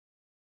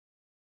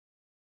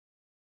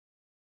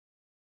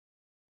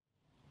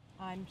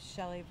I'm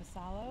Shelly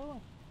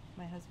Vasallo,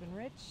 my husband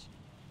Rich.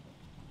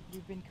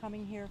 We've been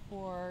coming here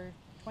for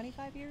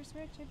 25 years,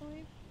 Rich, I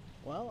believe.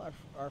 Well,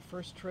 our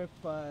first trip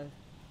to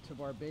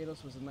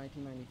Barbados was in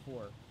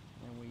 1994,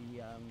 and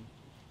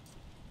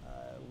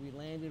we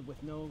landed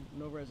with no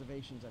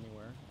reservations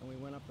anywhere, and we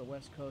went up the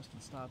west coast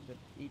and stopped at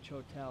each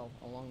hotel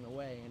along the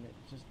way, and it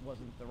just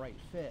wasn't the right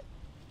fit.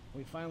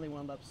 We finally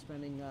wound up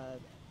spending a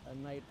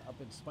night up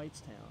in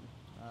Spitestown,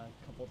 a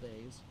couple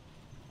days,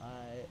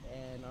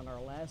 and on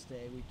our last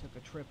day we took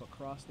a trip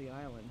across the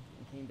island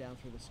and came down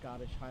through the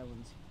Scottish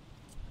Highlands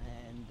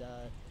and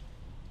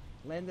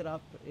landed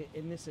up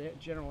in this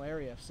general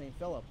area of St.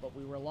 Philip, but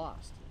we were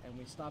lost, and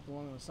we stopped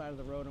along the side of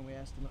the road and we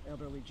asked an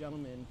elderly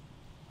gentleman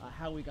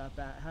how do we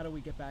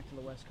get back to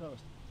the west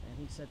coast, and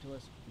he said to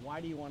us,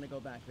 "Why do you want to go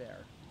back there?"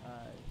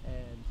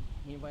 And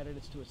he invited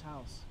us to his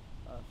house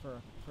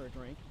for a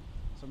drink,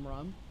 some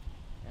rum,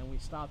 and we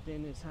stopped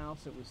in his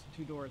house. It was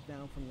 2 doors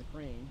down from the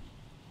crane,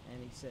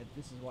 and he said,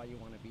 "This is why you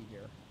want to be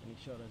here," and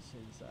he showed us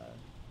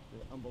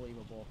the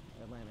unbelievable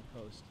Atlantic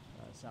coast,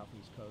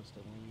 southeast coast,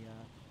 and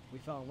we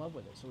fell in love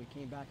with it. So we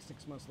came back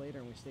 6 months later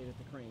and we stayed at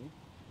the Crane.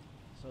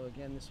 So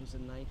again, this was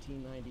in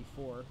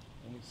 1994,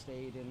 and we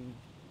stayed in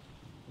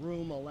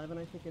room 11,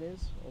 I think it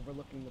is,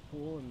 overlooking the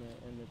pool and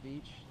the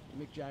beach.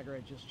 Mick Jagger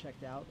had just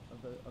checked out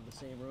of the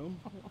same room,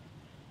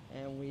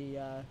 and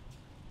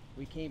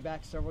we came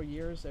back several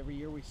years. Every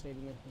year we stayed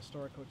in the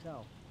historic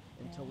hotel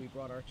until we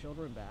brought our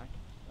children back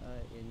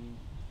in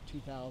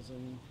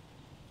 2000.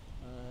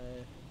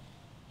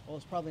 Well,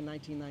 it's probably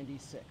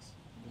 1996.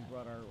 We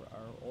brought our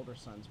older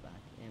sons back,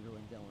 Andrew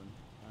and Dylan,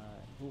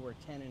 who were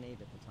 10 and 8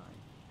 at the time.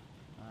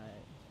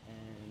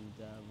 And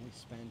we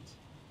spent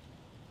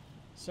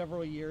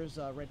several years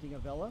renting a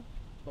villa,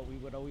 but we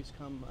would always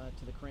come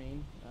to the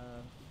Crane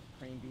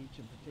Beach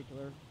in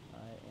particular.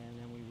 And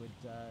then we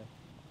would,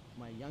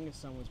 my youngest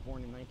son was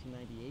born in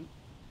 1998,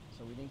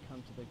 so we didn't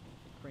come to the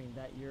Crane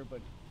that year,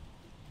 but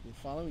the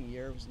following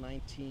year, it was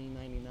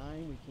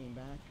 1999, we came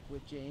back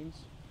with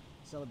James,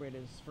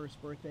 celebrated his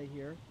first birthday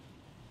here,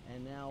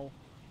 and now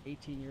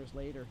 18 years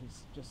later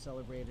he's just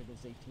celebrated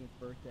his 18th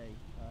birthday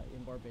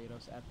in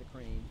Barbados at the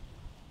Crane.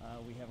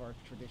 We have our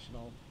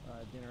traditional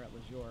dinner at Le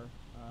Jour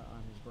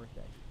on his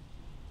birthday.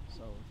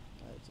 So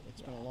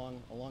it's been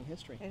a long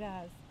history. It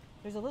has.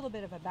 There's a little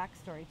bit of a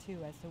backstory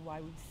too as to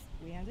why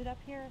we ended up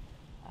here.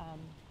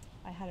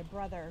 I had a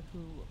brother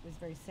who was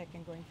very sick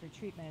and going through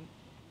treatment,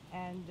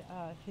 and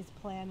his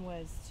plan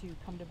was to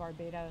come to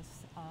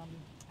Barbados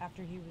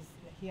after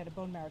he had a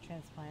bone marrow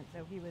transplant,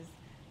 so he was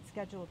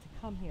scheduled to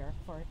come here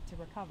to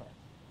recover.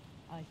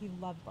 He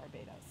loved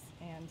Barbados,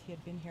 and he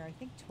had been here I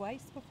think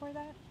twice before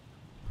that.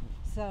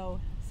 So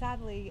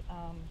sadly,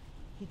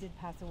 he did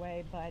pass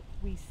away, but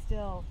we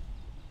still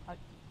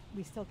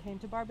came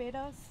to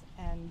Barbados,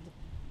 and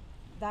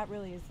that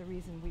really is the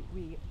reason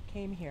we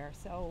came here.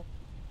 So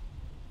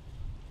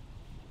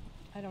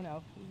I don't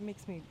know, it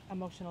makes me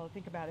emotional to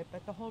think about it,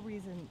 but the whole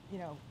reason,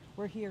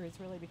 we're here is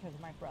really because of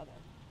my brother.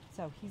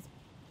 So he's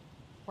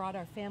brought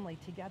our family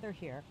together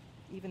here,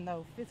 even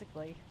though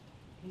physically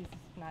he's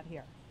not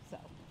here. So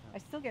I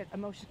still get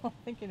emotional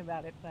thinking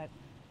about it, but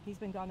he's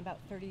been gone about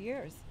 30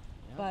 years.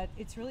 Yeah. But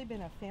it's really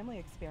been a family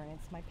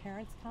experience. My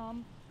parents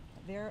come,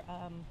 they're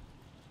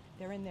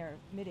in their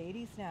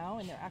mid-80s now,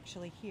 and they're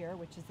actually here,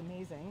 which is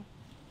amazing.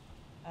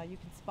 You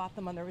can spot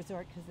them on the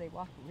resort because they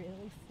walk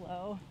really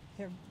slow.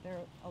 They're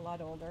a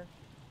lot older,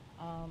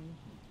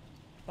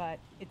 but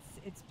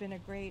it's been a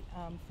great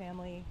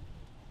family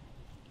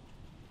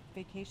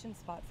vacation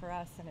spot for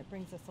us, and it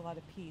brings us a lot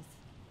of peace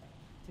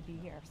to be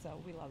here.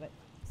 So we love it.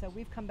 So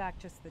we've come back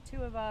just the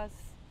two of us,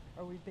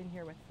 or we've been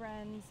here with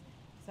friends.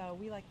 So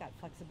we like that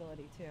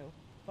flexibility too.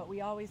 But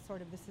we always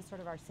this is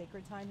sort of our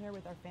sacred time here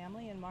with our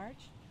family in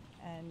March,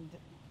 and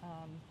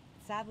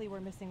sadly we're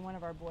missing one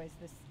of our boys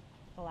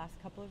the last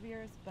couple of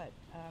years, but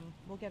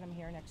we'll get him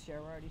here next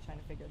year. We're already trying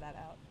to figure that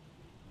out.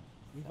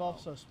 We've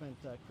also spent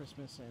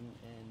Christmas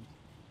and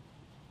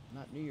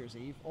not New Year's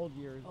Eve, Old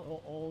Year's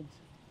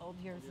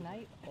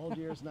night. Old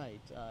Year's night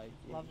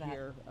Love that.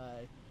 here,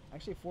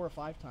 actually 4 or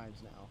 5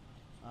 times now,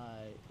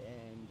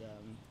 and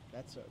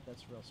that's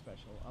real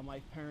special. On my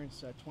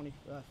parents'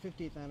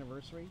 50th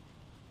anniversary,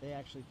 they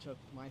actually took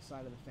my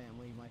side of the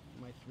family,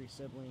 my 3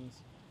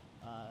 siblings,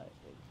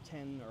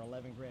 10 or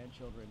 11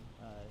 grandchildren,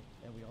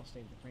 and we all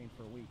stayed at the Crane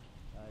for a week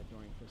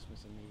during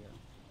Christmas and New Year,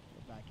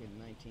 back in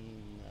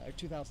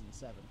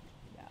 2007.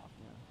 Yeah.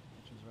 Yeah,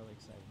 which was really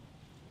exciting.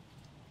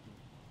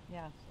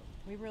 Yeah,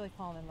 we've really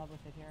fallen in love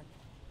with it here.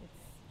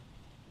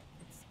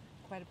 It's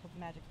quite a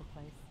magical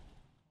place.